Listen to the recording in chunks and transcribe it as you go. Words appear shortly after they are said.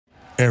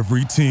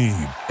Every team,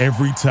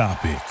 every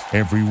topic,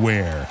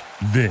 everywhere.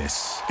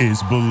 This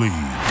is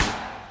Believe.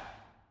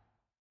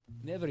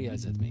 Never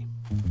yells at me.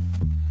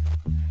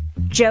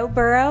 Joe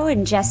Burrow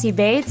and Jesse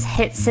Bates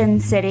hit Sin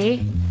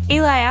City.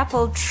 Eli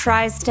Apple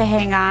tries to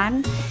hang on.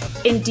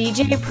 And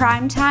DJ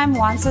Primetime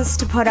wants us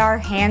to put our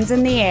hands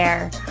in the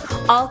air.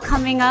 All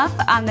coming up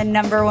on the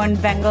 #1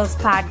 Bengals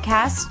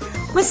podcast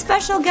with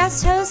special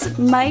guest host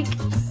Mike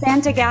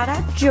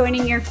Santagata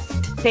joining your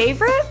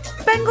favorite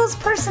Bengals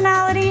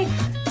personality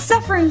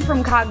suffering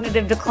from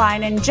cognitive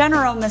decline and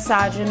general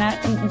misogyny,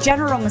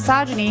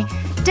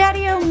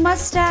 Daddy-O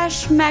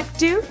Mustache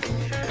MacDuke.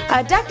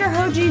 Dr.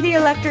 Hoji the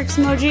Electric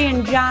Smoji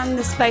and John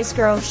the Spice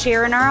Girl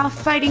Sharon are all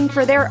fighting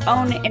for their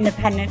own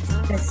independence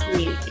this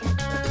week.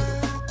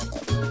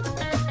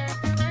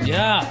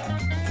 Yeah,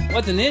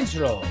 what an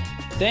intro.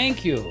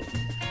 Thank you.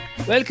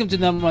 Welcome to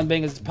the #1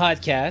 Bengals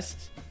podcast.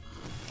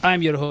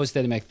 I'm your host,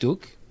 Daddy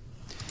MacDuke.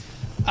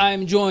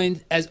 I'm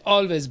joined, as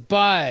always,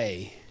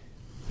 by,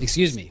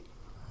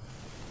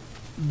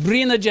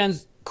 Brina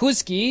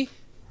Jankuski,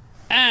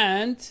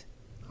 and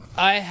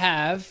I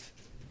have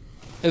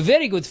a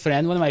very good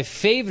friend, one of my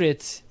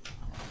favorite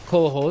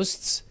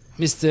co-hosts,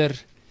 Mr.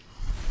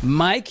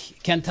 Mike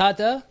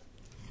Cantata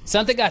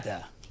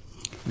Santagata.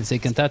 I say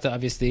Cantata,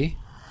 obviously.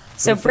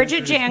 So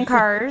Bridget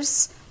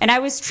Jankars, and I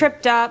was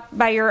tripped up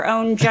by your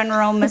own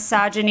general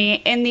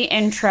misogyny in the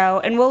intro,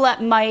 and we'll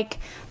let Mike,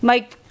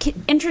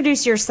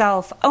 introduce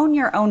yourself, own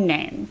your own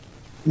name.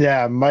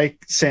 Yeah, Mike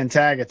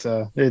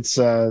Santagata. It's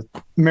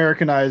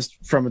Americanized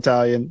from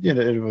Italian. You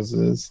know, it was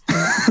his.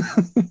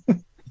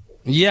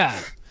 Yeah.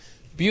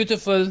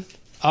 Beautiful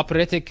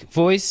operatic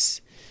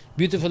voice,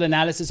 beautiful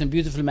analysis, and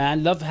beautiful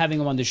man. Love having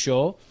him on the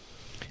show.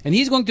 And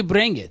he's going to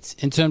bring it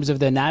in terms of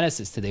the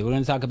analysis today. We're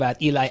going to talk about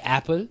Eli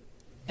Apple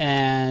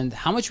and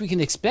how much we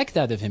can expect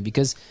out of him,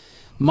 because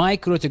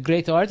Mike wrote a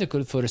great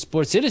article for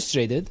Sports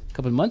Illustrated a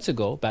couple months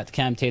ago about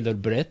Cam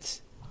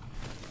Taylor-Britt.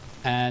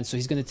 And so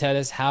he's going to tell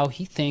us how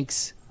he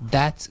thinks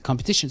that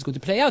competition is going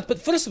to play out.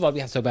 But first of all, we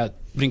have to talk about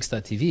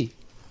Brinks.tv,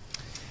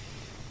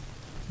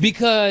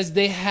 because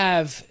they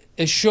have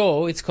a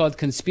show. It's called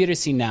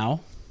Conspiracy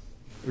Now,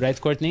 right,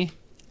 Courtney?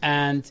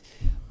 And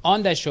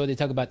on that show, they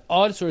talk about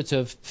all sorts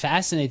of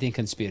fascinating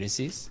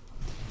conspiracies.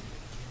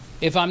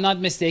 If I'm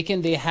not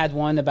mistaken, they had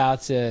one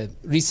about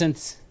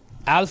recent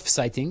ALF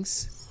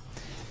sightings.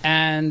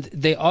 And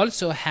they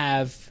also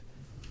have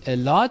a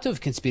lot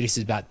of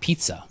conspiracies about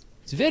pizza.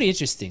 It's very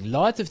interesting. A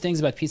lot of things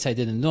about pizza I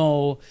didn't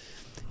know.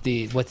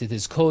 What it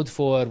is code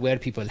for, where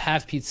people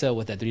have pizza,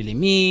 what that really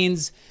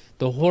means,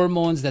 the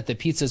hormones that the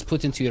pizzas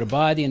put into your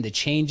body and the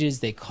changes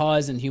they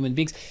cause in human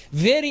beings.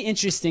 Very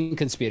interesting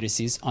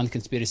conspiracies on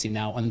Conspiracy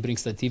Now on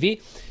Brinks.tv.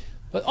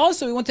 But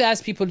also we want to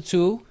ask people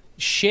to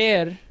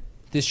share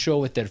this show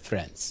with their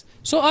friends.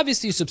 So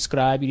obviously you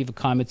subscribe, you leave a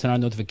comment, turn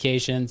on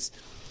notifications,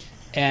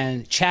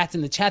 and chat in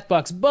the chat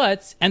box,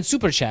 and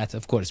super chat,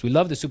 of course. We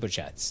love the super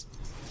chats.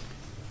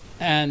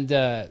 And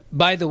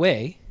by the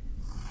way,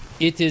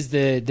 it is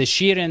the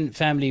Sheeran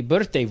family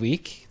birthday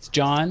week. It's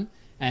John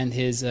and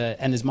his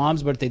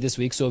mom's birthday this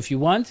week. So if you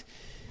want,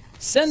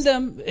 send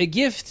them a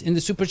gift in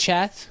the super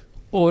chat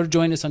or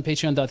join us on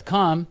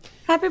patreon.com.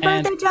 Happy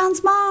birthday,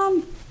 John's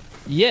mom.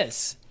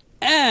 Yes.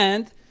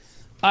 And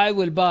I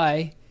will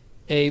buy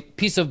a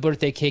piece of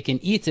birthday cake and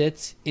eat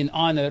it in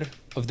honor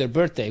of their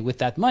birthday with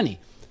that money.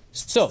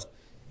 So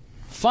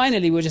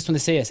finally, we just want to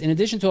say yes. In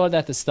addition to all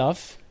that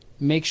stuff,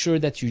 make sure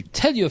that you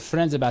tell your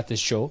friends about this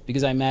show,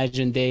 because I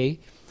imagine they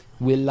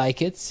will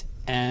like it,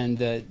 and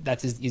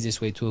that is the easiest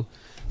way to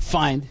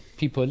find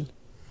people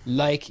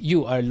like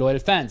you, our loyal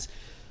fans.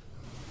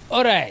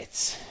 All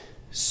right,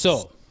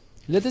 so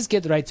let us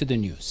get right to the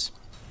news.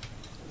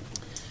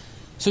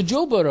 So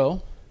Joe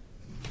Burrow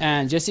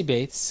and Jesse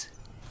Bates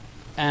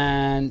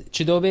and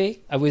Chidobe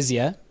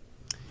Awuzie,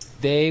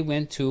 they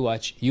went to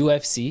watch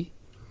UFC,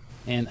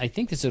 and I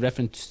think this is a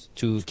reference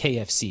to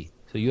KFC.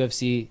 So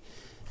UFC,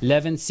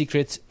 11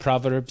 Secret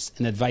Proverbs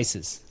and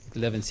Advices.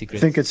 11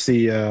 Secrets. I think it's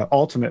the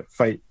ultimate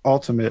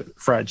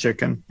fried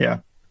chicken. Yeah.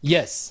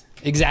 Yes,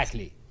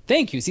 exactly.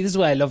 Thank you. See, this is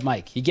why I love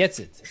Mike. He gets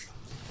it.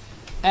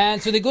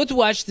 And so they go to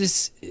watch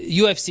this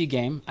UFC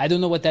game. I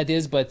don't know what that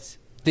is, but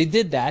they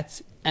did that.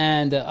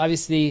 And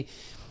obviously,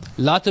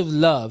 a lot of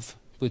love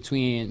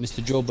between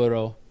Mr. Joe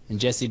Burrow and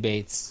Jesse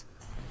Bates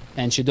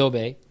and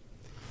Chidobe.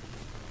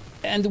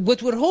 And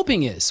what we're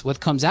hoping is, what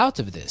comes out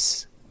of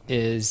this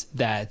is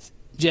that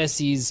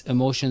Jesse's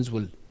emotions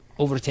will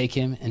overtake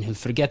him and he'll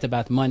forget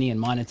about money and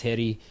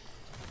monetary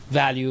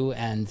value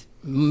and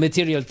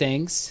material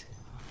things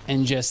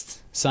and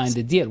just sign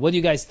the deal. What do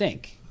you guys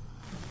think?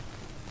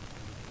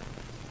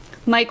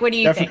 Mike, what do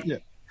you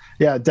think?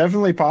 Yeah,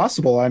 definitely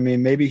possible. I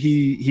mean, maybe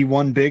he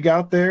won big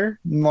out there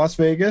in Las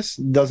Vegas,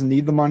 doesn't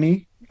need the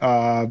money.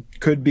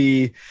 Could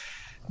be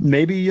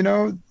maybe,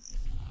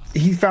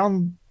 he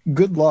found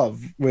good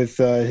love with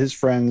his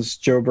friends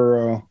Joe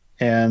Burrow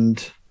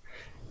and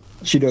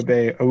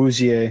Chidobe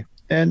Awuzie.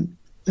 And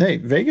hey,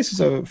 Vegas is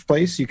a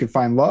place you could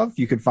find love,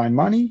 you could find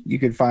money, you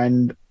could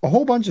find a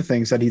whole bunch of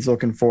things that he's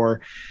looking for.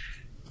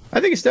 I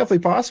think it's definitely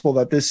possible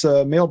that this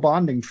male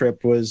bonding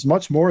trip was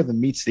much more than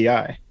meets the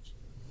eye.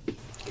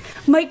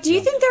 Mike, do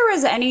you think there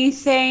was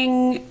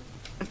anything?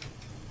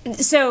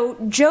 So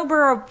Joe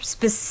Burrow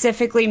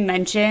specifically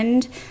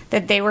mentioned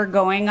that they were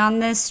going on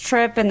this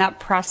trip in that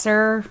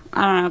presser,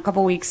 I don't know, a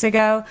couple weeks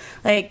ago.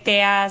 Like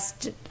they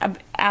asked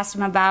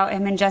him about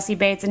him and Jesse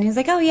Bates, and he's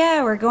like, "Oh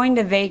yeah, we're going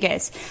to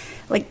Vegas."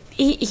 Like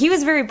he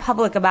was very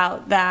public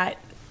about that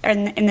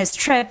in this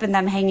trip and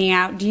them hanging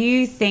out. Do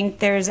you think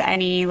there's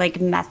any like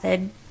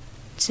method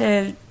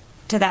to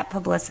that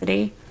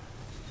publicity?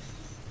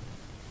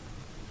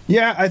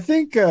 Yeah, I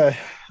think.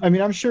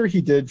 I'm sure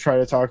he did try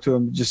to talk to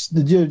him.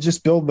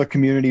 Just build the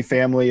community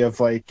family of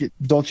like,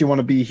 don't you want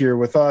to be here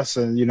with us?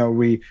 And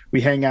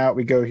we hang out,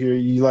 we go here.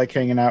 You like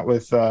hanging out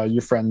with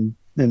your friend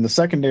in the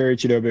secondary,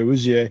 Chidobe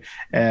Uzie,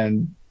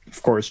 and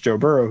of course Joe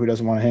Burrow, who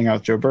doesn't want to hang out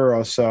with Joe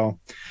Burrow. So,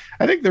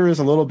 I think there is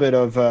a little bit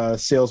of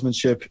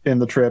salesmanship in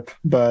the trip,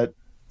 but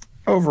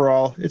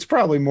overall, it's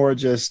probably more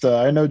just.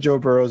 I know Joe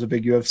Burrow is a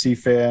big UFC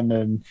fan,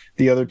 and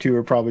the other two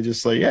are probably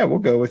just like, yeah, we'll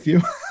go with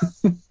you.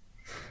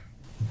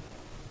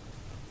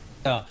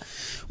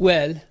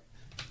 Well,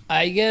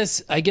 I guess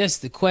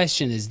the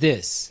question is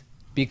this,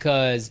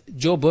 because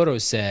Joe Burrow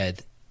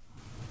said,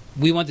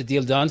 we want the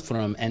deal done for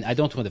him, and I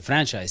don't want the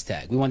franchise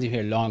tag. We want him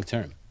here long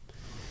term.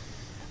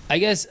 I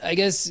guess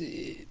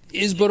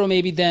is Burrow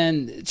maybe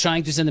then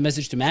trying to send a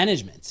message to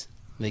management?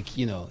 Like,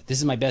 this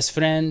is my best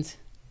friend.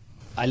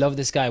 I love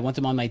this guy. I want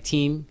him on my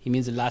team. He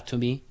means a lot to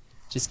me.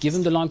 Just give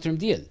him the long-term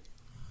deal.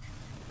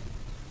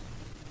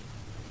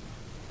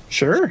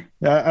 Sure.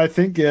 I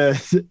think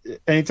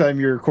anytime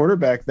you're a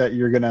quarterback that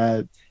you're going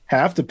to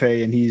have to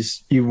pay and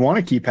you want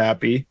to keep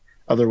happy.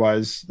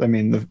 Otherwise,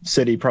 the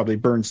city probably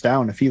burns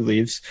down if he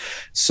leaves.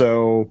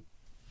 So,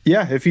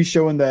 yeah, if he's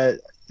showing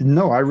that,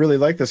 no, I really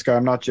like this guy.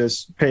 I'm not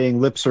just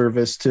paying lip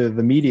service to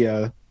the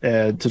media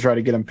to try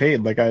to get him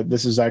paid. Like,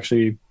 this is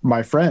actually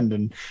my friend,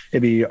 and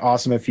it'd be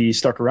awesome if he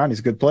stuck around. He's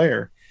a good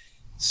player.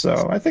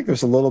 So I think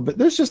there's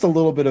just a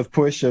little bit of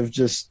push of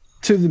just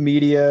to the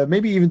media,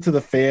 maybe even to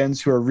the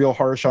fans who are real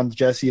harsh on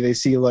Jesse. They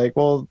see like,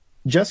 well,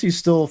 Jesse's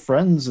still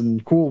friends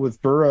and cool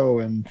with Burrow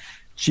and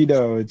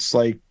Cheeto. It's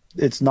like,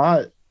 it's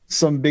not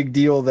some big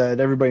deal that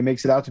everybody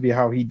makes it out to be,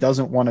 how he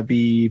doesn't want to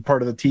be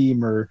part of the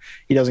team or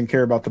he doesn't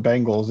care about the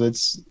Bengals.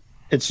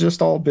 It's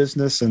just all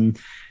business, and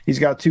he's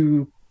got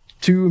two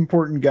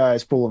important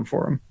guys pulling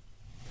for him.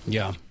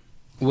 Yeah.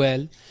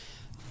 Well,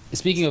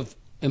 speaking of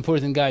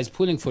important guys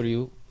pulling for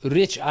you,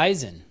 Rich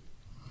Eisen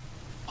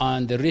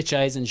on the Rich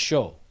Eisen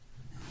show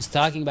was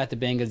talking about the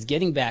Bengals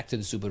getting back to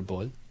the Super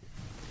Bowl.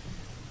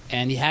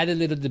 And he had a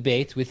little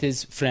debate with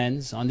his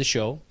friends on the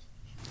show.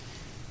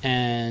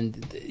 And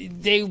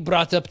they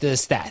brought up the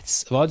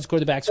stats of all these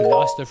quarterbacks who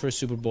lost their first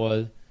Super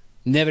Bowl,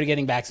 never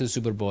getting back to the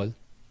Super Bowl.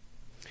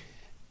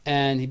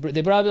 And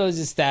they brought up all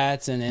these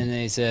stats, and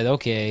they said,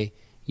 okay,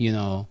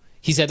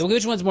 he said, okay,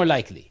 which one's more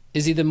likely?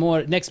 Is he the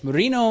next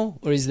Marino,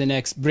 or is he the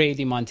next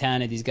Brady,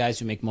 Montana, these guys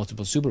who make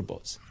multiple Super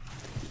Bowls?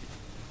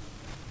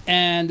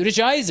 And Rich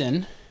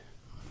Eisen,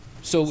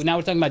 so now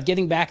we're talking about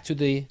getting back to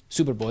the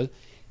Super Bowl.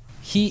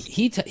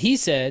 He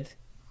said,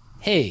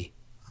 hey,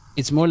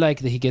 it's more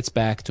likely he gets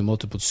back to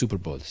multiple Super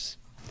Bowls.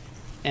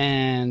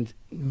 And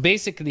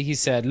basically he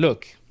said,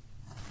 look,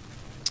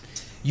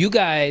 you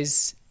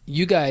guys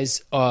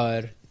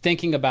are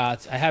thinking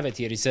about, I have it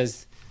here, he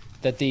says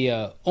that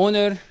the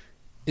owner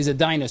is a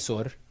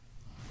dinosaur.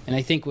 And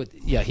I think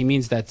he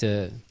means that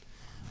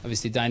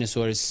obviously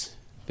dinosaurs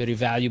very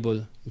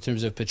valuable in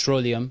terms of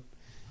petroleum.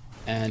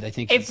 And I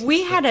think if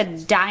we had a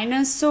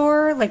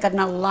dinosaur, like an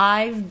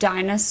alive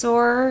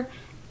dinosaur,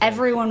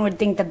 everyone would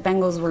think the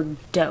Bengals were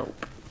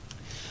dope.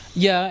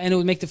 Yeah, and it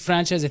would make the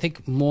franchise, I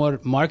think, more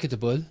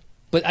marketable.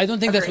 But I don't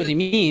think that's what he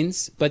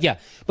means. But yeah.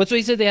 But so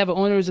he said they have an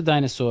owner as a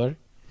dinosaur.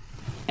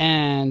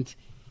 And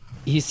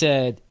he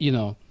said,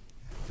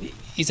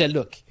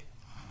 look,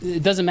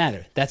 it doesn't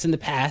matter. That's in the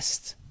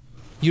past.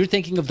 You're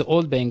thinking of the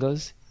old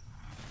Bengals.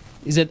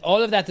 He said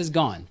all of that is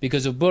gone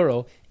because of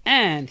Burrow.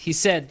 And he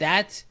said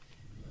that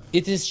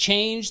it is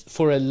changed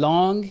for a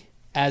long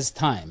as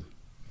time.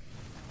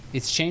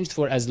 It's changed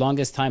for as long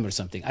as time or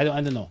something. I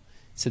don't know.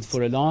 He said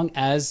for a long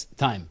as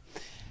time.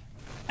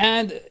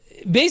 And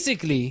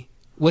basically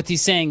what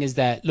he's saying is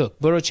that, look,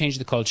 Burrow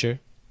changed the culture.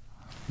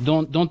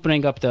 Don't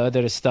bring up the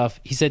other stuff.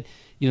 He said,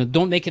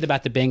 don't make it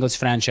about the Bengals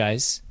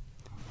franchise.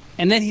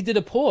 And then he did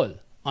a poll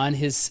on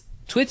his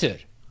Twitter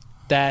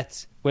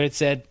where it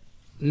said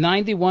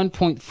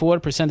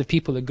 91.4% of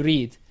people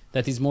agreed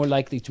that he's more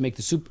likely to make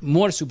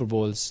more Super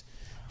Bowls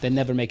than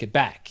never make it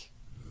back.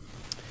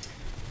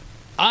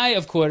 I,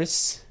 of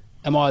course,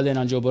 am all in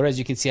on Joe Burrow. As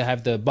you can see, I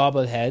have the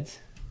bobblehead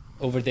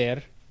over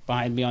there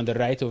behind me on the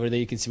right. Over there,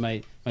 you can see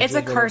my it's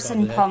a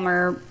Carson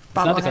Palmer bobblehead. It's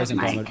not the Carson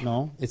Palmer.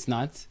 No, it's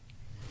not.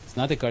 It's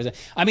not the Carson.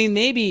 I mean,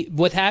 maybe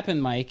what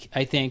happened, Mike,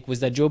 I think, was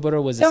that Joe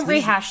Burrow was Don't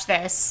rehash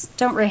this.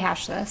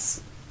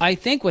 I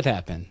think what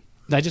happened,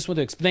 I just want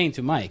to explain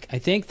to Mike, I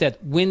think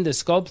that when the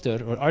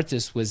sculptor or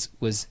artist was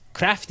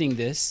crafting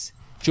this,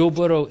 Joe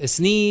Burrow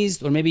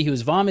sneezed or maybe he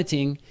was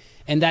vomiting,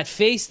 and that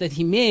face that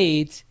he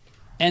made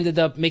ended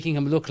up making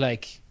him look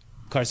like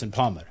Carson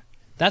Palmer.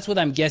 That's what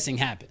I'm guessing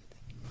happened.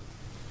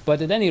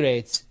 But at any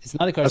rate, it's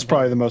not a Carson That's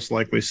probably Palmer. the most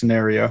likely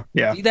scenario.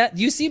 Yeah.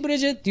 Do you see,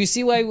 Bridget? Do you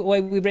see why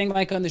we bring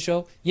Mike on the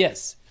show?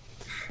 Yes.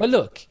 But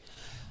look,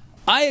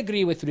 I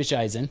agree with Rich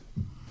Eisen.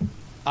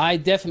 I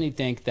definitely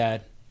think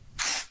that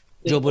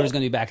Joe Burrow is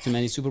going to be back to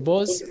many Super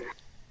Bowls.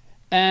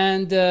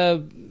 And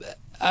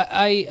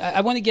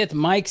I want to get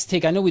Mike's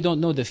take. I know we don't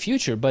know the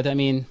future, but I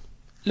mean,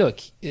 look,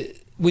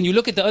 when you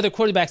look at the other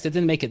quarterbacks that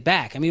didn't make it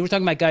back, I mean, we're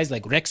talking about guys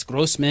like Rex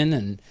Grossman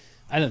and,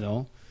 I don't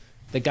know,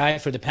 the guy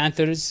for the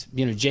Panthers,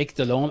 Jake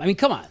Delhomme. I mean,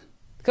 come on.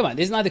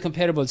 This is not a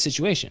comparable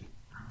situation.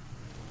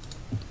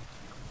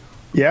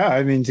 Yeah,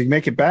 I mean, to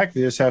make it back,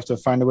 they just have to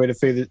find a way to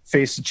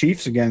face the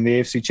Chiefs again in the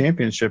AFC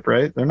Championship,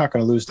 right? They're not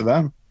going to lose to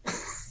them.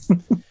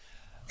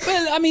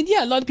 Well, I mean,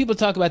 yeah, a lot of people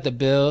talk about the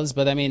Bills,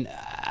 but I mean,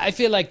 I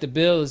feel like the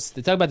Bills,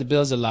 they talk about the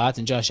Bills a lot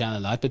and Josh Allen a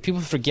lot, but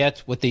people forget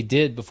what they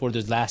did before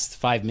those last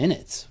 5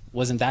 minutes.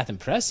 Wasn't that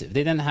impressive?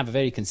 They didn't have a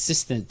very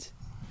consistent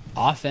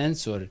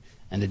offense,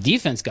 and the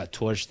defense got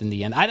torched in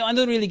the end. I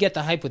don't really get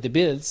the hype with the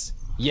Bills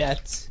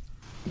yet,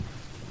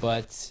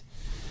 but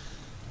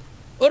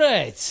all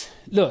right.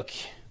 Look,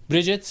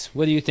 Bridget,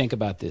 what do you think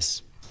about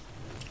this?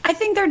 I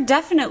think they're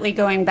definitely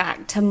going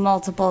back to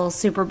multiple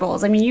Super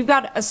Bowls. I mean, you've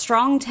got a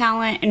strong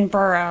talent in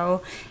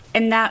Burrow,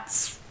 and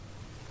that's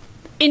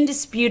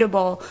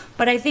indisputable.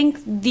 But I think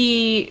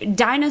the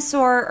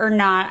dinosaur or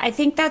not, I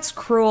think that's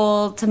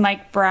cruel to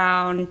Mike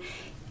Brown.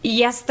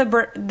 Yes, the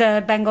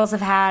Bengals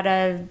have had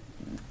a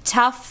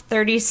tough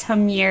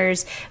 30-some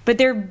years, but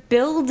they're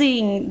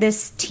building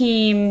this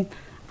team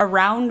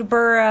around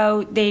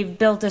Burrow. They've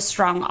built a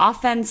strong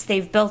offense.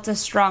 They've built a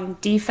strong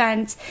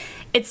defense.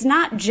 It's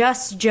not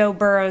just Joe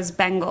Burrow's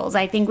Bengals.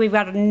 I think we've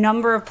got a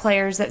number of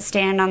players that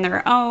stand on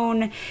their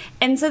own.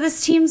 And so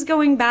this team's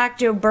going back.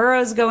 Joe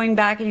Burrow's going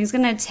back, and he's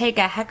going to take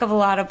a heck of a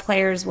lot of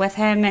players with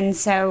him. And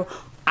so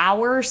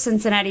our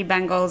Cincinnati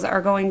Bengals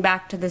are going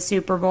back to the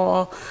Super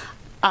Bowl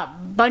a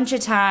bunch of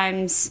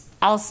times.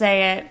 I'll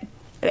say it.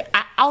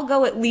 I'll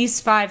go at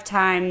least 5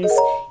 times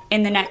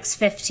in the next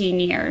 15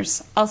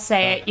 years. I'll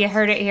say it. You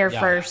heard it here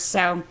first.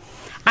 So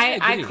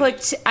I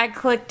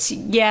clicked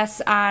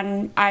yes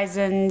on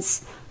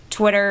Eisen's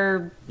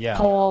Twitter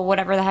poll,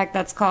 whatever the heck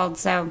that's called.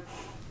 So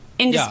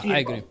indisputable. Yeah, I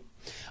agree.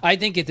 I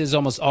think it is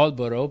almost all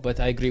Burrow, but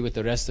I agree with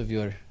the rest of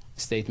your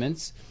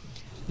statements.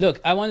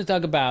 Look, I want to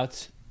talk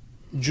about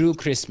Drew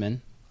Chrisman.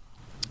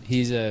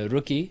 He's a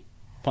rookie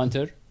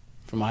punter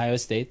from Ohio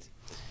State.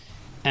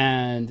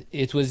 And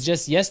it was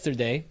just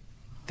yesterday,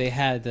 they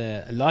had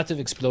a lot of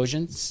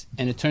explosions,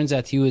 and it turns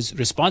out he was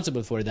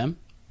responsible for them.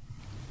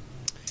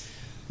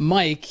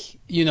 Mike,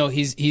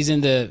 he's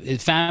in the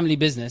family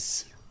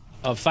business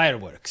of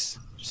fireworks,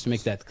 just to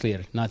make that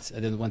clear. I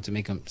didn't want to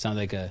make him sound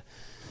like a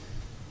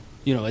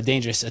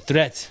dangerous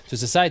threat to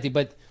society.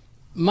 But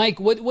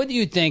Mike, what do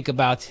you think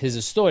about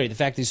his story? The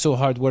fact he's so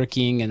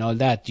hardworking and all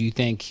that. Do you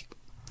think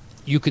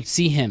you could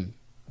see him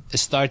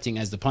starting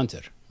as the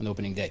punter on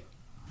opening day?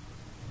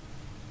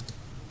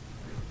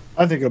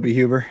 I think it'll be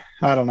Huber.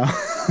 I don't know.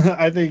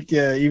 I think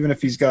even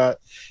if he's got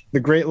the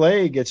great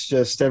leg, it's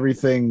just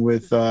everything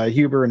with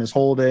Huber and his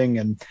holding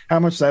and how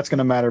much that's going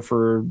to matter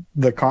for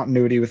the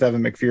continuity with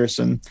Evan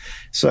McPherson.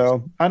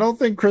 So I don't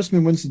think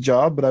Chrisman wins the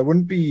job, but I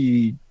wouldn't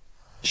be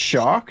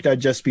shocked. I'd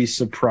just be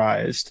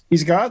surprised.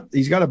 He's got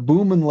a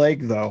booming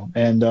leg though,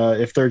 and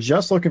if they're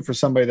just looking for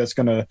somebody that's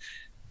going to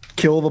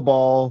kill the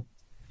ball,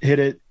 hit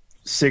it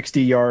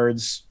 60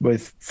 yards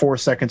with 4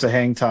 seconds of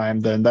hang time,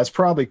 then that's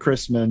probably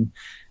Chrisman.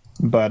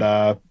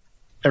 But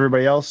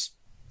everybody else,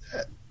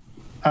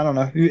 I don't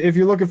know. If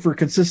you're looking for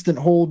consistent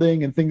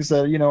holding and things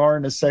that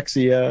aren't as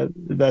sexy,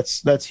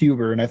 that's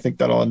Huber, and I think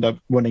that'll end up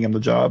winning him the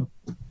job.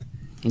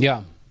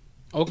 Yeah.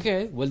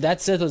 Okay. Well, that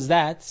settles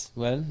that.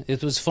 Well,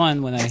 it was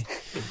fun when I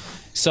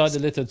saw the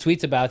little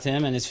tweet about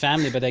him and his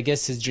family, but I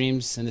guess his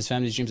dreams and his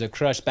family's dreams are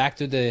crushed. Back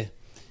to the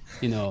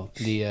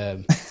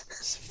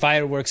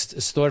fireworks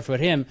store for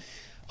him.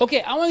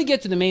 Okay, I want to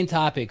get to the main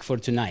topic for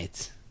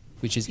tonight,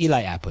 which is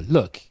Eli Apple.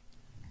 Look,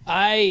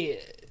 I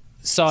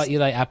saw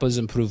Eli Apple's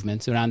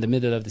improvement around the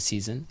middle of the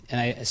season, and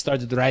I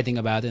started writing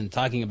about it and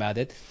talking about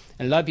it.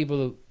 And a lot of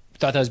people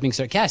thought I was being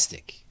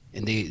sarcastic,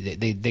 and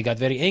they got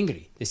very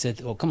angry. They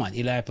said, "Oh, come on,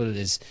 Eli Apple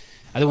is."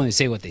 I don't want to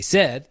say what they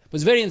said. It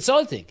was very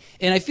insulting,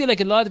 and I feel like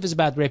a lot of it is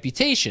about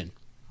reputation,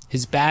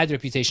 his bad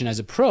reputation as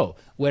a pro.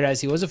 Whereas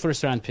he was a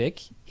first-round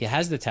pick, he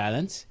has the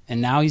talent,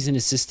 and now he's in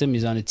a system.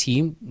 He's on a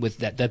team with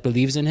that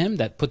believes in him,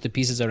 that put the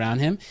pieces around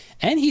him,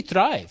 and he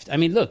thrived. I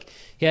mean, look,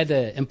 he had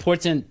the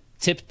important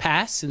tipped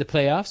pass in the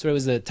playoffs, where it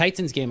was the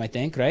Titans game, I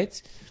think, right?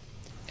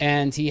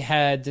 And he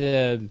had,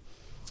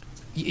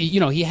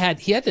 he had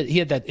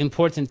that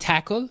important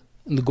tackle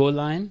in the goal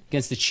line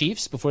against the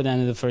Chiefs before the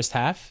end of the first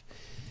half.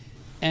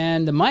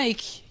 And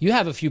Mike, you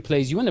have a few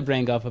plays you want to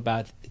bring up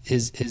about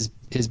his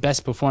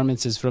best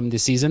performances from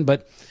this season,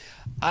 but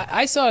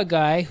I saw a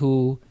guy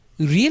who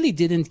really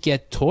didn't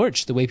get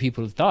torched the way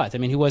people thought. I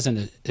mean, he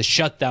wasn't a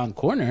shutdown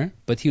corner,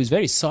 but he was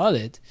very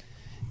solid.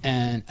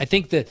 And I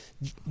think the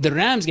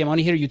Rams game, I want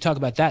to hear you talk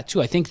about that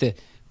too. I think the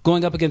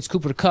going up against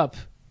Cooper Kupp,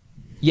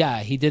 yeah,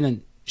 he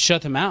didn't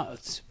shut him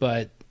out,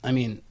 but I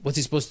mean, what's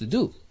he supposed to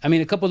do? I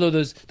mean, a couple of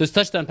those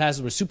touchdown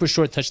passes were super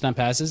short touchdown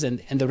passes, and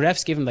the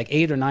refs gave him like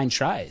 8 or 9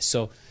 tries.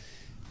 So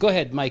go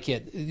ahead, Mike. Yeah,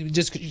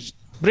 just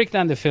break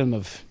down the film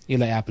of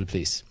Eli Apple,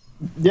 please.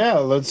 Yeah,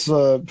 let's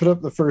put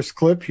up the first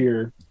clip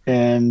here,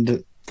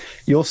 and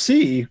you'll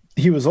see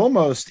he was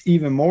almost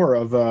even more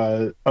of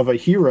a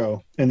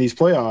hero in these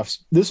playoffs.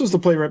 This was the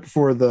play right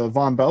before the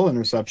Von Bell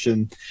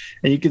interception,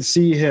 and you could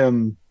see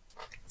him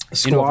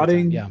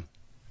squatting.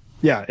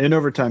 Yeah, in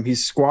overtime,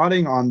 he's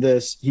squatting on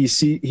this. He's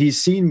seen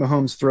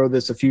Mahomes throw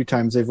this a few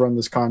times. They've run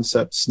this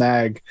concept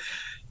snag,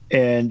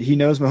 and he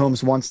knows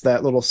Mahomes wants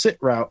that little sit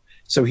route,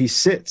 so he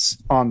sits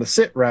on the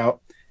sit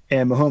route,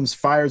 and Mahomes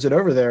fires it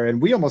over there.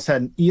 And we almost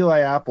had an Eli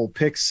Apple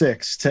pick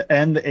 6 to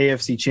end the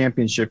AFC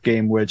Championship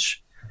game,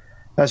 which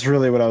that's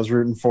really what I was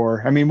rooting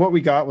for. I mean, what we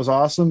got was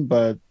awesome,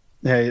 but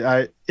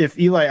hey, if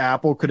Eli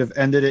Apple could have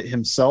ended it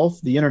himself,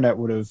 the internet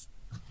would have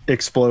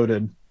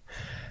exploded.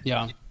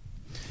 Yeah.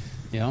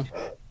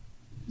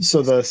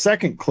 So the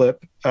second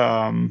clip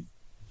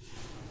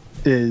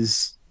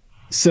is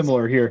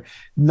similar here.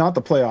 Not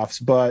the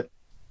playoffs, but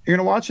you're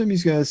going to watch him.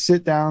 He's going to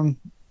sit down,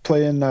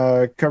 playing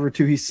cover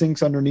 2. He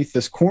sinks underneath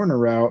this corner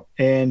route,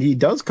 and he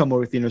does come away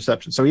with the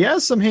interception. So he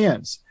has some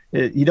hands.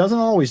 He doesn't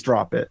always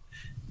drop it.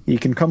 He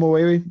can come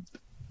away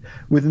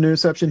with an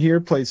interception here,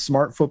 plays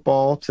smart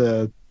football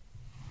to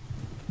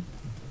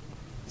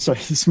get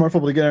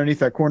underneath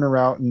that corner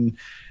route and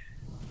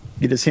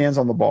get his hands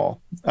on the ball.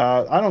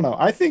 I don't know.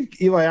 I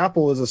think Eli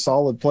Apple is a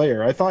solid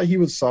player. I thought he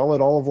was solid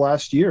all of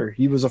last year.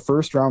 He was a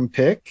first-round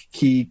pick.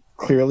 He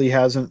clearly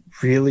hasn't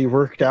really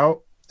worked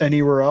out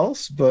anywhere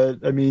else. But,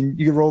 I mean,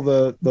 you can roll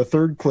the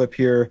third clip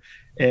here,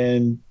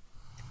 and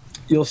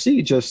you'll see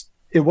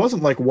it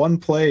wasn't like one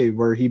play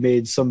where he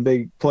made some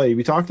big play.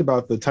 We talked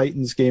about the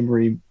Titans game where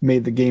he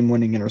made the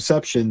game-winning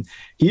interception.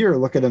 Here,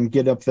 look at him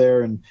get up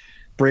there and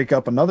break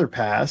up another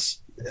pass.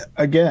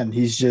 Again,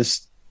 he's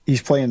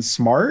playing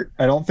smart.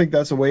 I don't think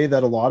that's a way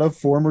that a lot of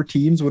former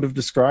teams would have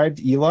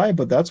described Eli,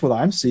 but that's what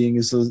I'm seeing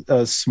is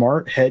a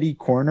smart, heady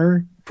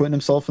corner, putting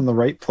himself in the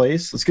right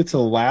place. Let's get to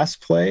the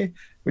last play,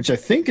 which I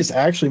think is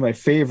actually my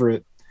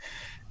favorite.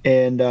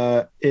 And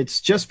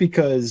it's just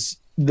because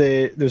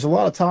there's a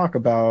lot of talk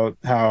about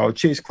how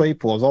Chase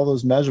Claypool has all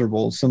those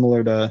measurables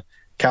similar to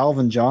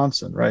Calvin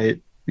Johnson,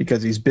 right?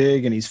 Because he's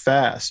big and he's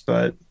fast.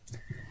 But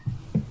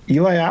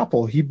Eli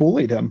Apple, he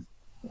bullied him.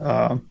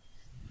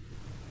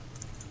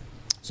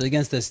 So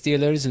against the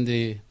Steelers in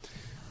the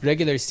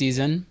regular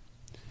season.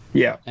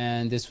 Yeah.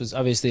 And this was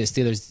obviously the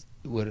Steelers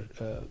were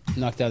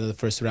knocked out of the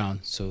first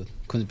round, so it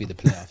couldn't be the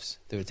playoffs.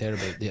 They were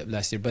terrible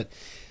last year.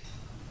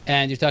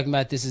 And you're talking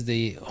about this is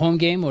the home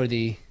game or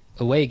the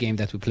away game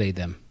that we played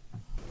them?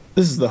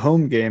 This is the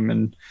home game,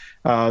 and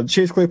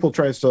Chase Claypool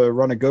tries to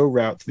run a go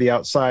route to the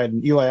outside,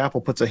 and Eli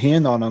Apple puts a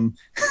hand on him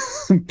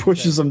and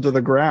pushes him to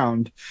the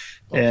ground.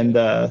 Okay. And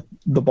the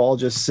ball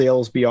just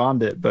sails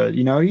beyond it. But,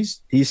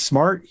 he's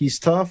smart. He's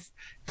tough.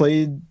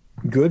 Played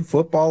good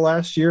football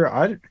last year.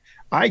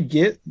 I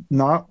get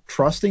not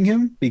trusting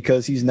him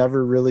because he's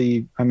never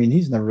really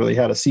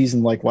had a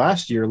season like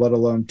last year, let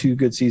alone 2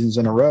 good seasons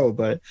in a row.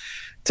 But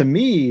to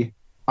me,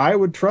 I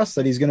would trust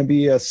that he's going to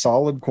be a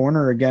solid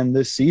corner again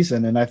this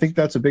season. And I think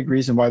that's a big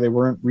reason why they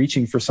weren't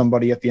reaching for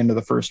somebody at the end of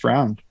the first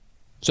round.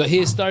 So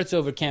he starts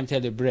over Cam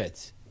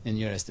Taylor-Britt in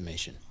your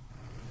estimation?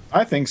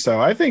 I think so.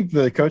 I think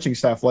the coaching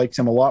staff likes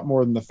him a lot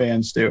more than the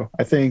fans do.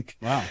 I think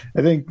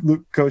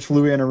Coach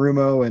Lou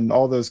Anarumo and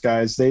all those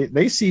guys,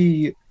 they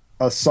see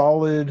a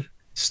solid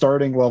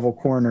starting level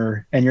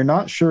corner, and you're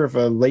not sure if a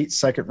late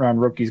second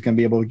round rookie is going to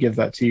be able to give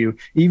that to you,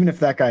 even if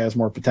that guy has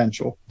more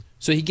potential.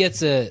 So he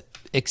gets a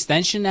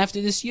extension after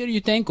this year,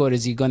 you think, or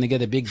is he going to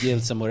get a big deal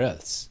somewhere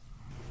else?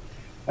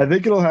 I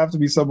think it'll have to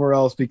be somewhere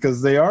else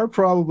because they are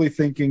probably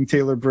thinking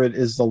Taylor-Britt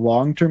is the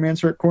long-term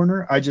answer at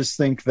corner. I just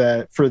think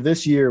that for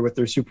this year with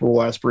their Super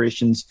Bowl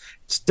aspirations,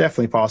 it's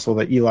definitely possible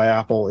that Eli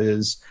Apple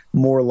is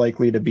more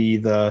likely to be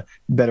the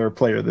better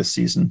player this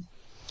season.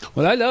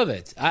 Well, I love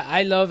it.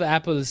 I love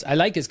Apple's. I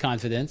like his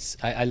confidence.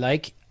 I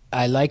like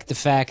the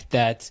fact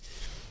that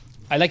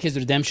I like his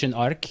redemption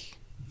arc,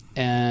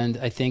 and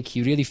I think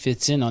he really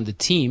fits in on the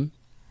team.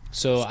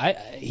 So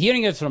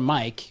hearing it from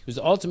Mike, who's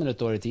the ultimate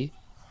authority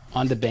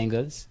on the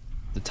Bengals,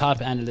 the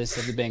top analyst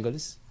of the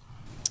Bengals.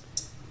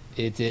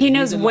 He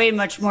knows way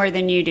much more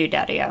than you do,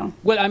 Daddy-O.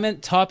 Well, I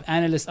meant top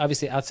analyst,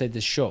 obviously outside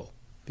the show,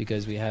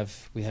 because we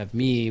have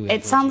me.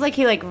 It sounds like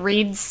he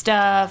reads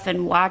stuff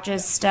and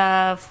watches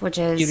stuff, which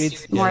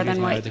is more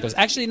than what. Articles.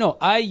 Actually, no,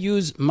 I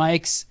use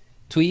Mike's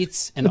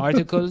tweets and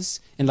articles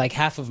in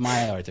half of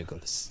my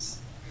articles.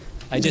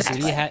 I just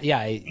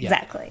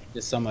exactly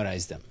just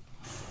summarize them.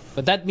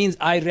 But that means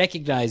I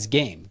recognize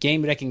game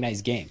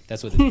recognize game.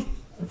 That's what it is.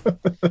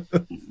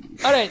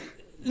 All right,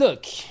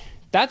 look,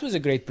 that was a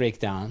great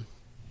breakdown.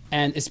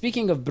 And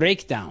speaking of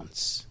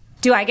breakdowns,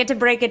 do I get to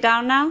break it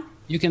down now?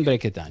 You can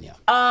break it down, yeah.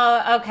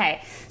 Oh,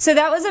 okay. So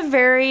that was a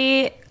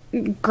very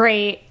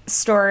great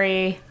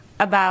story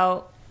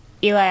about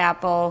Eli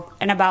Apple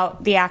and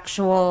about the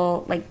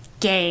actual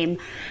game.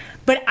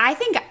 But I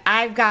think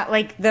I've got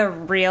like the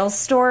real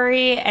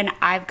story and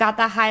I've got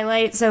the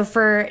highlight. So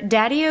for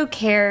Daddy-O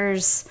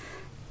Cares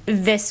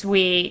this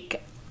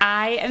week,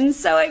 I am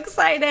so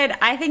excited.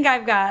 I think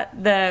I've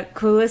got the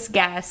coolest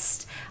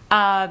guest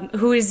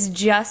who is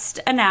just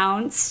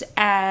announced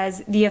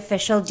as the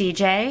official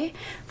DJ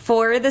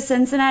for the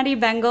Cincinnati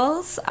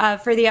Bengals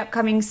for the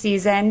upcoming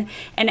season.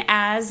 And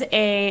as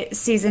a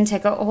season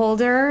ticket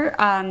holder,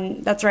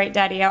 that's right,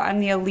 Daddy-O, I'm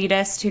the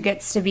elitist who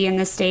gets to be in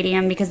the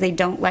stadium because they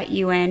don't let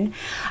you in.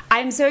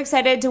 I'm so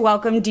excited to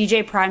welcome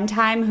DJ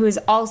Primetime, who is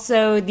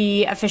also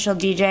the official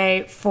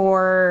DJ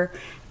for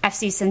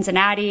FC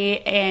Cincinnati.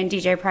 And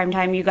DJ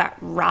Primetime, you got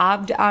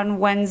robbed on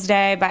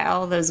Wednesday by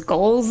all those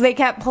goals they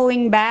kept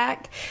pulling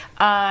back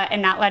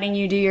and not letting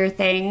you do your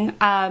thing.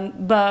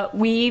 But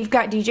we've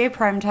got DJ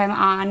Primetime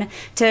on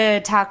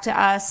to talk to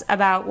us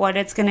about what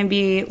it's going to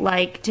be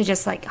like to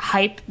just like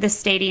hype the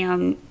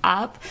stadium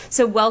up.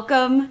 So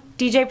welcome,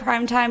 DJ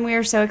Primetime. We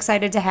are so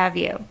excited to have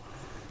you.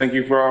 Thank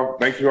you all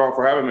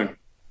for having me.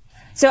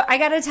 So I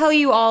got to tell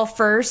you all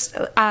first,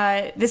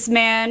 this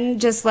man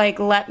just like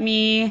let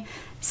me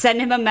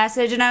send him a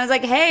message, and I was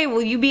like, hey,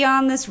 will you be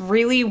on this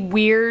really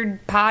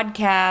weird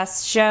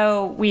podcast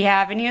show we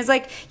have? And he was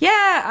like,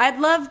 yeah, I'd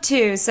love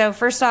to. So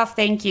first off,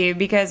 thank you,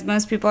 because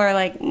most people are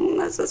like,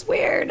 this is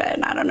weird,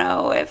 and I don't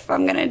know if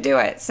I'm going to do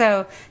it.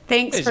 So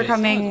thanks for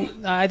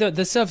coming. I don't,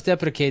 the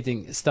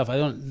self-deprecating stuff, I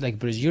don't like,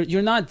 Bruce.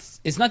 You're not,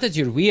 it's not that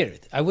you're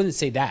weird. I wouldn't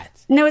say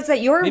that. No, it's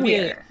that you're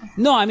weird.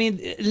 No, I mean,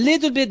 a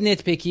little bit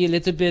nitpicky, a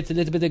little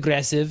bit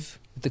aggressive.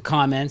 The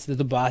comments,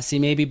 the bossy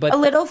maybe, but a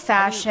little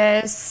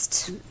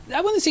fascist.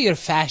 I wouldn't say you're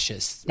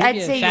fascist. Maybe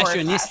I'd say you're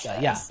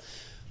fascist.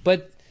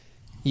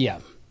 Yeah,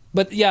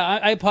 but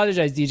I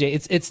apologize,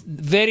 DJ. It's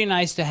very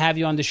nice to have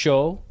you on the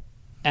show,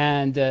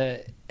 and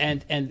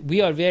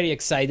we are very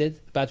excited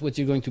about what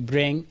you're going to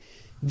bring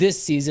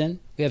this season.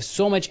 We have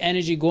so much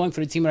energy going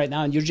for the team right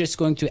now, and you're just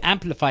going to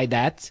amplify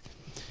that.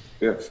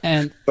 Yes.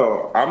 And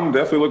so I'm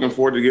definitely looking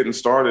forward to getting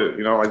started.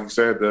 You know, like you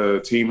said,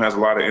 the team has a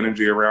lot of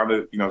energy around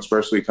it, you know,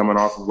 especially coming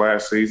off of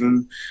last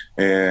season.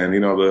 And, you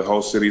know, the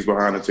whole city's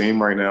behind the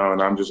team right now.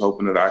 And I'm just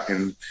hoping that I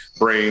can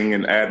bring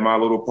and add my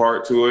little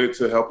part to it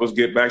to help us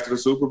get back to the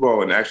Super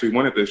Bowl and actually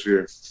win it this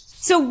year.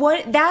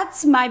 So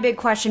that's my big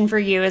question for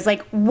you is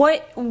like,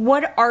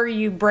 what are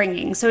you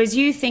bringing? So as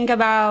you think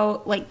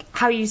about like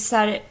how you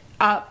set it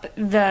up,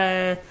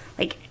 the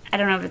like, I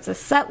don't know if it's a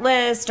set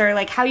list or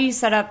like how you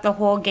set up the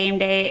whole game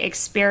day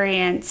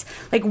experience.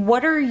 Like,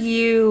 what are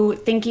you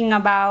thinking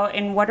about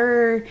and what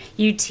are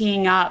you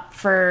teeing up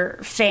for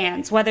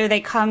fans, whether they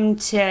come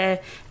to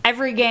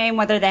every game,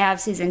 whether they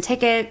have season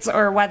tickets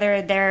or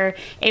whether they're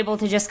able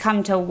to just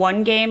come to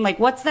one game? Like,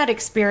 what's that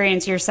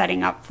experience you're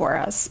setting up for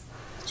us?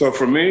 So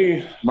for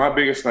me, my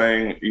biggest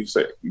thing, like you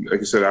said,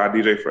 I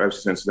DJ for FC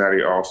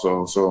Cincinnati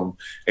also. So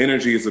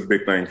energy is a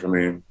big thing for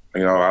me.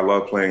 You know, I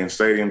love playing in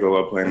stadiums. I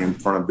love playing in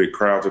front of big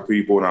crowds of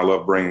people, and I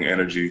love bringing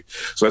energy.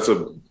 So that's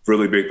a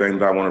really big thing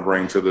that I want to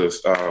bring to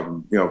this,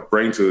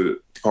 bring to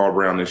Paul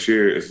Brown this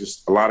year is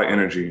just a lot of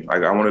energy.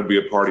 Like, I want to be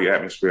a party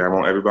atmosphere. I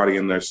want everybody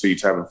in their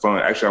seats having fun.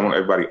 Actually, I want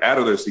everybody out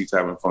of their seats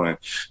having fun,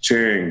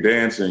 cheering,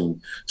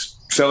 dancing,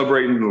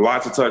 celebrating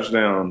lots of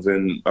touchdowns.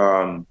 And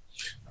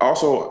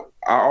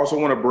I also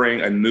want to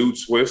bring a new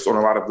twist on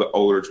a lot of the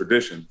older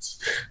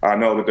traditions. I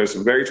know that there's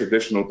some very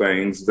traditional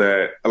things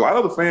that a lot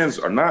of the fans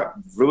are not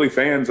really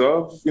fans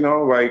of, you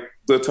know, like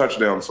the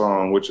touchdown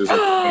song, which is in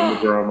the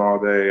drum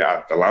all day.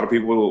 I've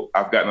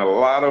gotten a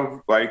lot of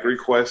like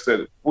requests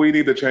that we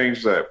need to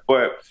change that.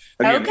 But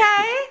again,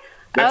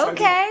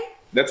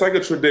 that's like a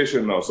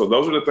tradition though. So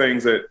those are the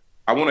things that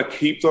I want to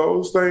keep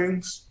those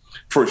things.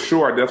 For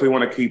sure, I definitely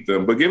want to keep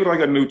them, but give it like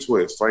a new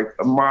twist, like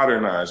a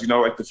modernized, you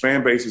know, like the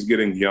fan base is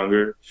getting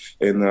younger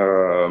and,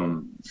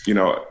 you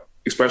know,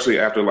 especially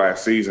after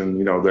last season,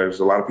 you know, there's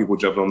a lot of people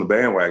jumping on the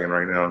bandwagon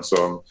right now.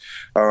 So,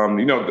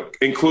 you know,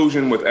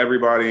 inclusion with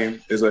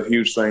everybody is a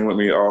huge thing with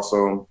me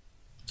also.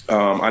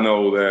 I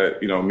know that,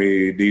 you know,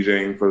 me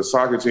DJing for the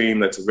soccer team,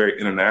 that's a very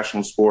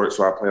international sport.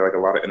 So I play like a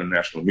lot of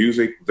international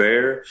music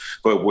there,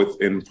 but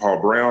within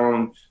Paul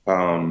Brown,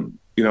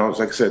 you know, it's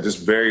like I said,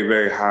 just very,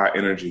 very high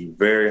energy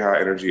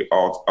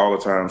all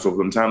the time. So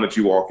from the time that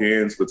you walk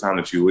in to the time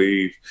that you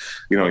leave,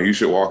 you know, you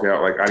should walk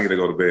out like, I need to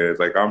go to bed.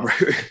 Like, I'm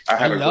ready.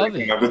 I love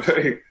it.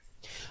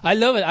 I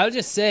love it. I'll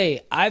just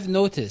say, I've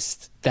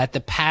noticed that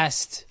the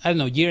past,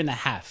 year and a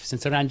half,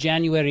 since around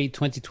January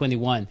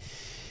 2021,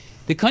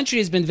 the country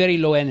has been very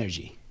low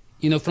energy.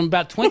 You know, from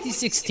about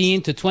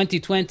 2016 to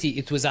 2020,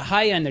 it was a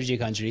high energy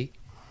country.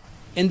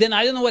 And then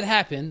I don't know what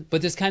happened, but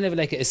there's kind of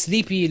like a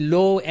sleepy,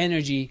 low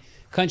energy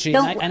country.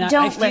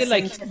 I feel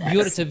like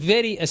it's a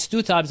very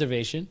astute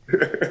observation.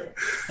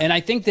 And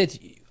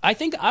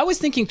I was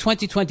thinking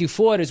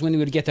 2024 is when we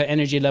would get our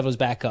energy levels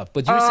back up.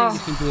 But you're saying we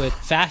can do it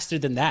faster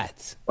than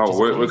that. Oh,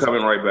 we're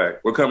coming right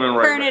back. We're coming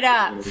right back. Burn it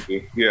up.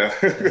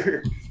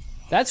 Yeah.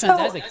 That's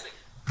fantastic.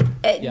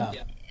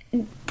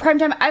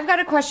 Primetime, I've got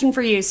a question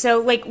for you. So,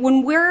 like,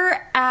 when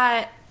we're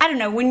at,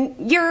 when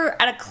you're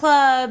at a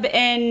club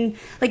and,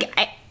 like,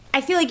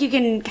 I feel like you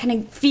can kind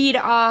of feed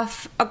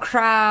off a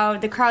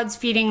crowd, the crowd's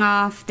feeding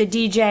off the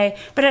DJ,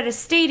 but at a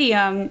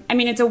stadium, I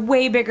mean, it's a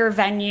way bigger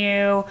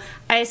venue.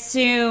 I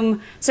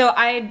assume, so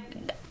I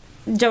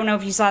don't know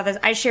if you saw this.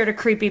 I shared a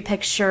creepy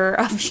picture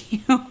of you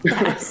at the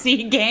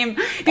FC game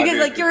because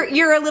like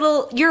you're a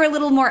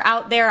little more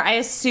out there. I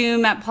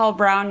assume at Paul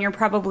Brown you're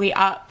probably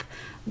up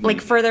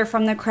like further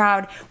from the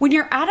crowd. When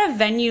you're at a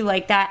venue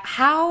like that,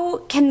 how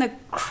can the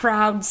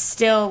crowd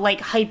still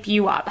like hype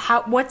you up?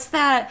 What's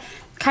that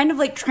kind of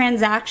like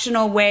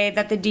transactional way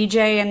that the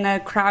DJ and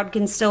the crowd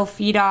can still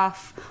feed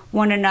off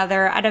one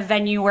another at a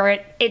venue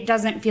where it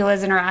doesn't feel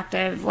as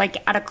interactive,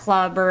 like at a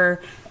club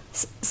or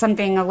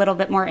something a little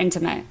bit more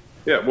intimate?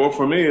 Yeah, well,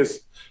 for me, it's,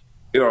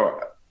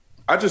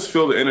 I just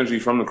feel the energy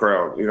from the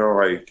crowd.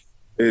 Like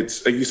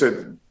it's like you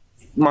said,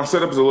 my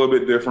setup is a little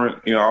bit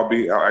different. I'll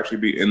actually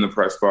be in the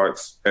press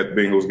box at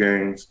Bengals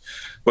games,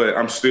 but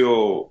I'm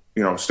still,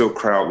 still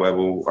crowd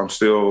level. I'm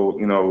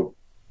still,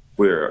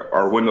 where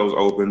our windows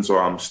open, so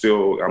I'm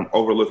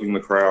overlooking the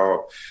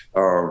crowd,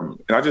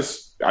 and I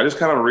just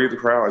kind of read the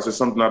crowd. It's just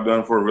something I've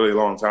done for a really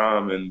long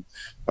time, and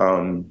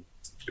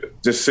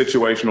just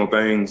situational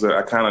things that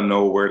I kind of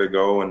know where to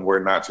go and where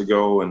not to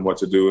go and what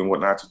to do and what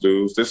not to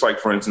do. Just like,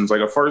 for instance,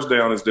 like a first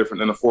down is different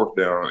than a fourth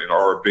down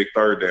or a big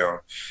third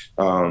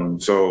down.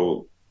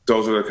 So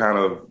those are the kind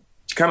of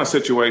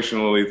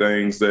situationally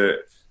things that,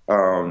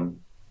 and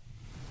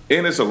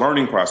it's a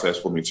learning process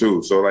for me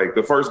too. So like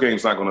the first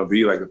game's not going to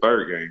be like the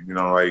third game, it's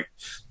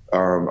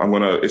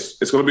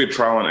going to be a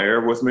trial and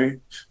error with me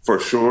for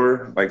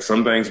sure. Like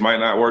some things might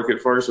not work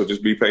at first, so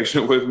just be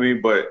patient with me.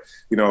 But,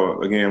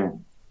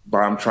 again,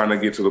 I'm trying to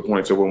get to the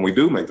point so when we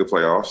do make the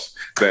playoffs,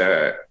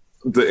 that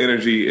the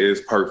energy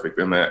is perfect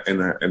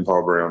in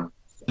Paul Brown.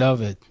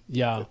 Love it.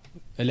 Yeah.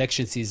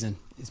 Election season.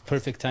 It's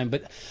perfect time.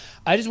 But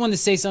I just want to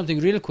say something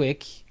real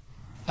quick.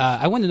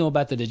 I want to know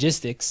about the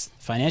logistics,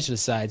 financial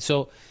side.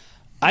 So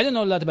I don't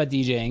know a lot about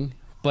DJing,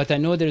 but I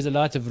know there's a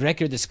lot of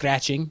record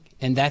scratching,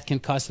 and that can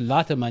cost a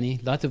lot of money,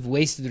 a lot of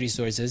wasted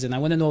resources. And I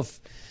want to know if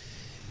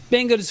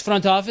Bengals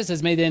front office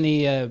has made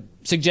any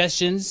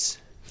suggestions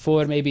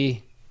for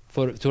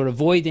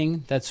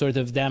avoiding that sort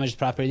of damaged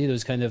property,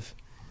 those kind of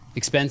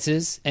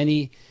expenses.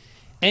 Any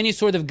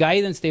sort of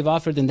guidance they've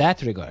offered in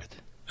that regard?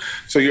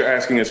 So you're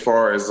asking as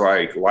far as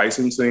like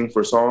licensing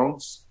for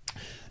songs?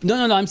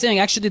 No. I'm saying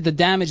actually the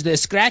damage, the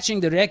scratching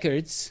the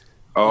records.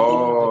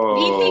 Oh.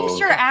 He thinks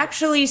you're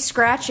actually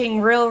scratching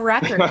real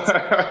records.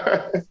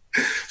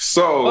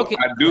 So okay.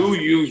 I do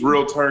use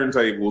real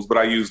turntables, but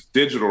I use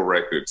digital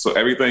records. So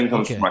everything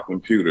comes from my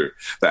computer.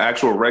 The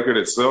actual record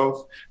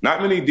itself,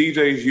 not many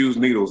DJs use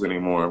needles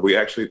anymore.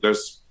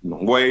 There's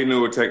way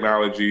newer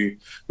technology.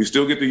 We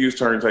still get to use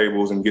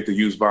turntables and get to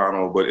use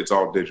vinyl, but it's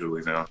all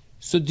digitally now.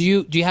 So do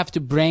you have to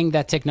bring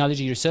that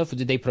technology yourself, or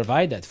do they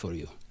provide that for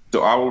you?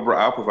 So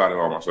I'll provide it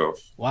all myself.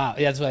 Wow,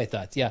 yeah, that's what I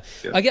thought. Yeah.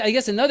 I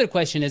guess another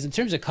question is in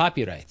terms of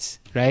copyrights,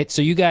 right?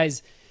 So you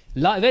guys,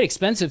 very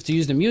expensive to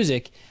use the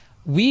music.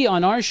 We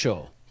on our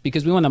show,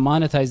 because we want to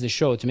monetize the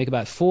show to make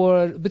about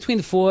between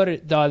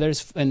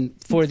 $4 and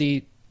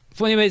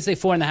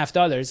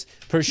 $4.50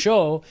 per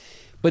show.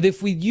 But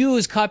if we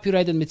use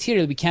copyrighted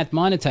material, we can't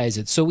monetize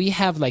it. So we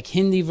have like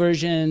Hindi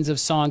versions of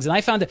songs, and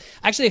I found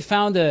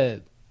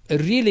a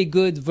really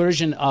good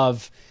version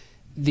of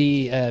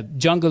the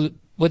Jungle.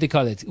 What they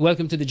call it?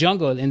 Welcome to the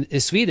Jungle in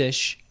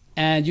Swedish,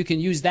 and you can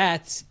use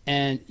that,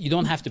 and you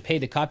don't have to pay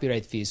the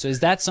copyright fee. So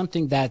is that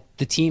something that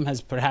the team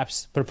has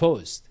perhaps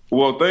proposed?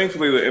 Well,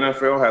 thankfully, the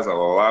NFL has a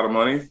lot of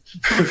money,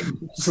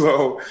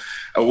 so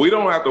we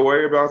don't have to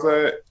worry about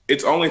that.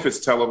 It's only if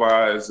it's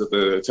televised that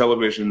the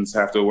televisions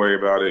have to worry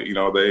about it.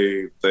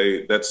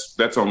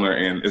 That's on their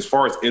end. As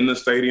far as in the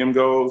stadium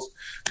goes,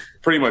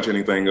 pretty much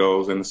anything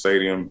goes in the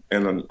stadium,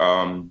 and then.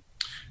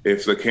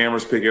 If the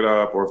cameras pick it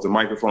up or if the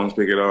microphones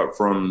pick it up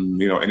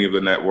from, any of the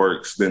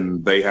networks,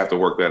 then they have to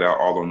work that out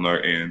all on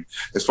their end.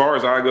 As far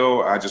as I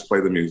go, I just play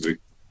the music.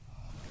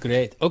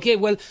 Great. Okay,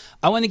 well,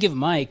 I want to give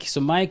Mike. So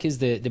Mike is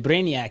the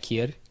brainiac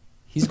here.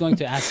 He's going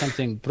to ask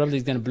something probably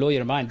is going to blow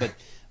your mind. But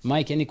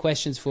Mike, any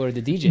questions for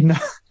the DJ? No.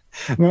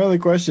 My only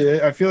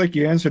question, I feel like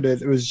you answered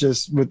it. It was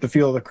just with the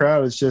feel of the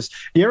crowd. It's just,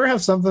 you ever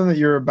have something that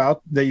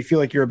you feel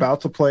like you're about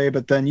to play,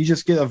 but then you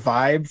just get a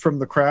vibe from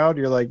the crowd.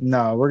 You're like,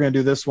 no, we're going to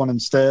do this one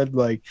instead.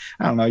 Like,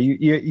 I don't know.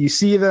 You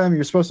see them,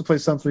 you're supposed to play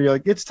something. You're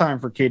like, it's time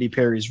for Katy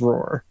Perry's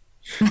Roar.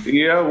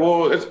 Yeah,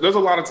 well, there's a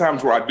lot of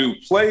times where I do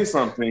play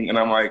something and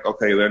I'm like,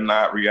 okay, they're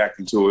not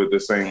reacting to it the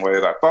same way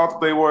that I thought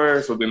that they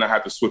were. So then I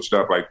have to switch it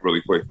up like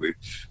really quickly.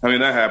 I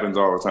mean, that happens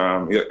all the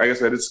time. Like I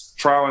said, it's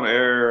trial and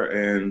error,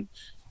 and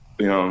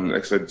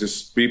like I said,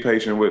 just be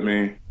patient with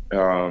me.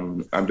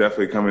 I'm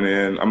definitely coming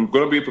in. I'm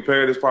going to be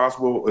prepared as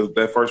possible if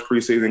that first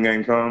preseason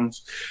game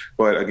comes.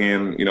 But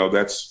again,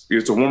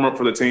 it's a warm up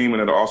for the team,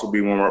 and it'll also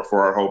be warm up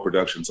for our whole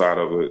production side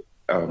of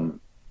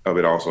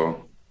it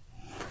also.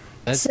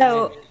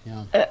 So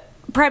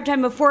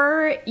Primetime,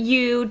 before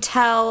you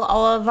tell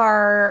all of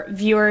our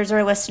viewers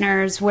or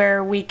listeners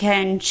where we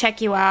can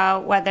check you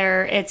out,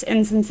 whether it's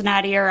in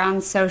Cincinnati or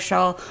on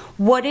social,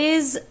 what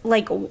is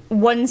like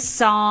one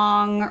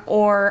song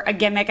or a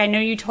gimmick? I know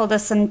you told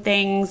us some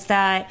things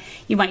that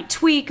you might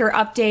tweak or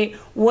update.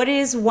 What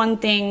is one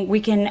thing we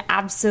can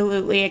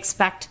absolutely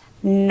expect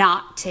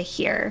not to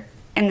hear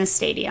in the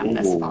stadium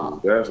this fall?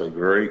 That's a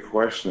great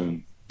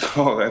question.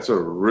 Oh, that's a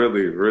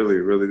really, really,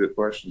 really good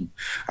question.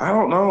 I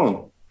don't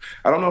know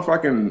if I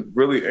can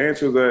really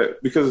answer that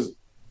because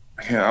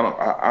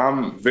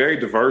I'm very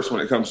diverse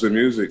when it comes to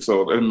music.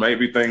 So there may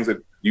be things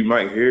that you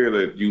might hear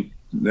that you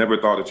never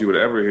thought that you would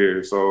ever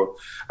hear. So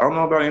I don't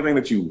know about anything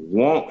that you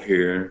won't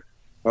hear.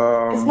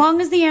 As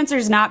long as the answer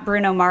is not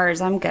Bruno Mars,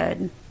 I'm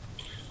good.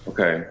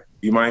 Okay.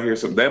 You might hear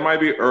something. That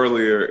might be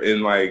earlier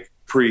in like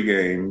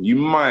pregame. You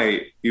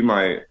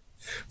might.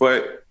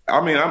 But I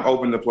mean, I'm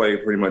open to play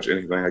pretty much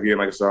anything. Again,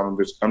 like I said, I'm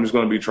just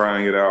going to be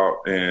trying it out.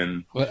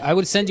 And well, I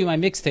will send you my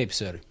mixtape,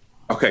 sir.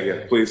 Okay,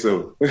 yeah, please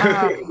do.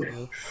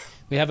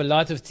 We have a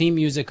lot of theme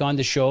music on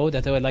the show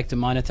that I would like to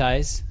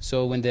monetize.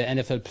 So when the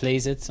NFL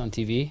plays it on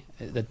TV,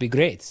 that'd be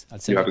great.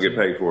 You have to get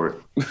paid for it.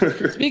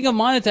 Speaking of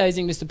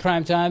monetizing, Mr.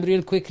 Primetime,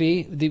 real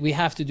quickly, we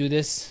have to do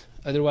this.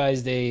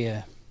 Otherwise,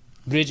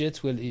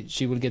 Bridget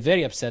she will get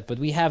very upset. But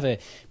we have a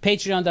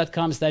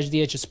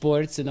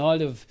patreon.com/DHSports, and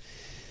all of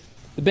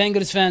the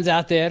Bengals fans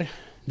out there,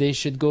 they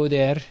should go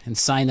there and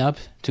sign up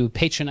to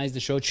patronize the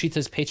show. Treat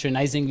us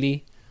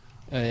patronizingly,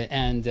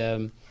 and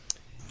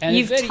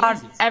you've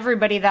taught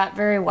everybody that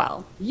very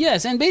well.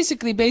 Yes, and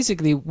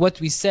basically, what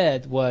we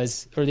said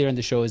was earlier in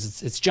the show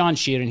is it's John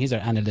Sheeran. He's our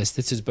analyst.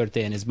 It's his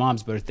birthday and his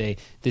mom's birthday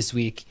this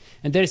week,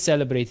 and they're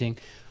celebrating.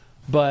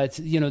 But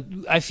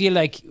I feel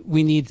like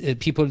we need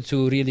people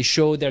to really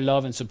show their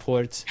love and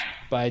support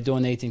by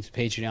donating to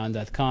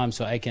Patreon.com,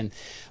 so I can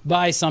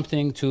buy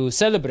something to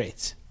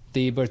celebrate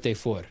the birthday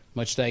for,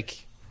 much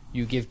like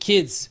you give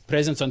kids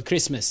presents on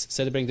Christmas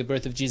celebrating the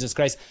birth of Jesus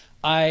Christ.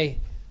 I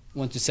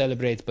want to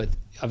celebrate, but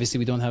obviously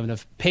we don't have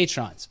enough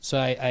patrons. So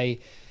I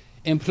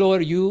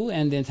implore you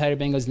and the entire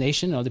Bengals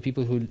nation, all the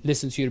people who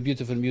listen to your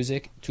beautiful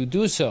music, to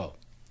do so.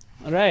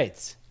 All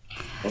right.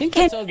 I think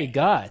that's all we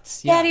got.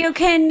 Yeah. Daddy,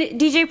 can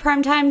DJ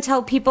Primetime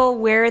tell people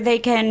where they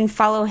can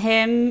follow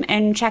him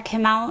and check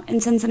him out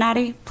in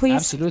Cincinnati, please?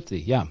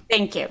 Absolutely, yeah.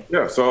 Thank you.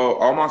 Yeah, so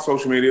all my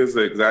social media is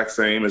the exact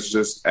same. It's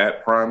just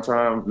at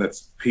Primetime.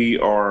 That's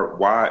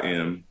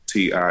PRYMTIME.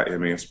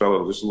 And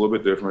spell it just a little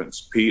bit different.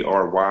 It's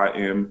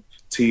PRYMTIME.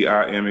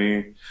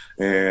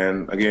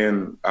 And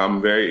again,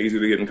 I'm very easy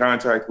to get in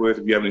contact with.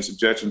 If you have any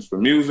suggestions for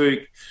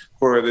music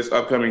for this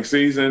upcoming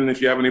season,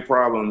 if you have any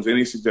problems,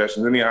 any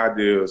suggestions, any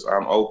ideas,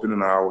 I'm open,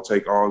 and I will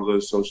take all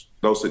those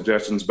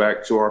suggestions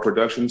back to our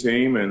production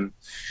team, and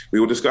we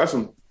will discuss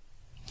them.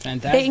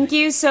 Fantastic. Thank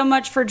you so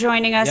much for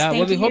joining us. Yeah,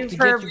 Thank you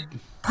for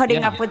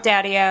putting up with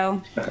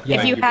Daddy-O.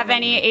 If you have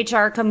any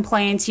HR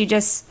complaints,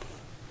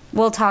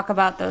 we'll talk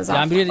about those.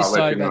 Yeah, I'm really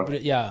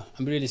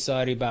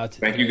sorry about.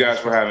 Thank you guys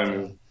for having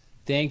me.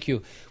 Thank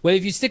you. Well,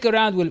 if you stick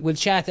around, we'll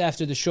chat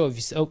after the show.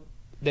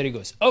 There he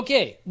goes.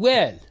 Okay,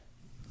 well,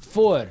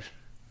 for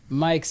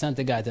Mike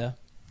Santagata,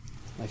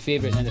 my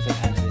favorite NFL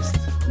analyst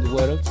in the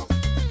world,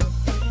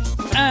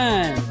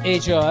 and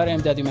HR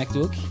M.W.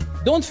 McDuke,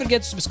 don't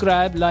forget to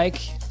subscribe,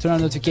 like, turn on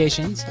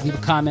notifications, leave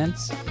a comment,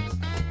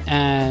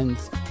 and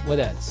what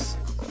else?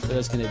 What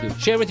else can I do?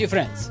 Share with your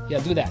friends. Yeah,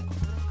 do that.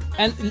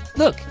 And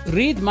look,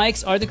 read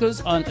Mike's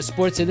articles on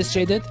Sports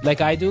Illustrated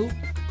like I do,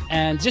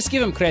 and just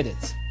give him credit.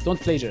 Don't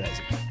plagiarize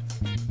it.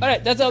 All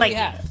right, that's all we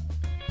have.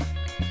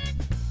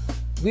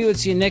 We will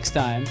see you next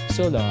time.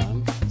 So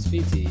long.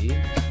 Sweetie.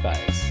 Bye.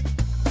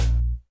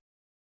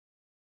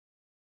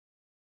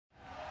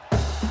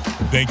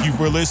 Thank you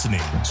for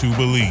listening to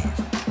Believe.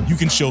 You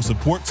can show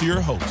support to your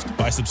host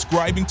by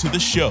subscribing to the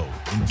show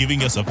and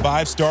giving us a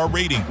 5-star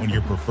rating on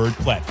your preferred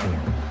platform.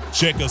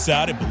 Check us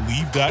out at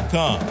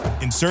Believe.com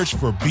and search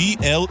for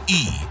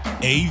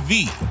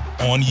BLEAV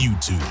on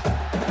YouTube.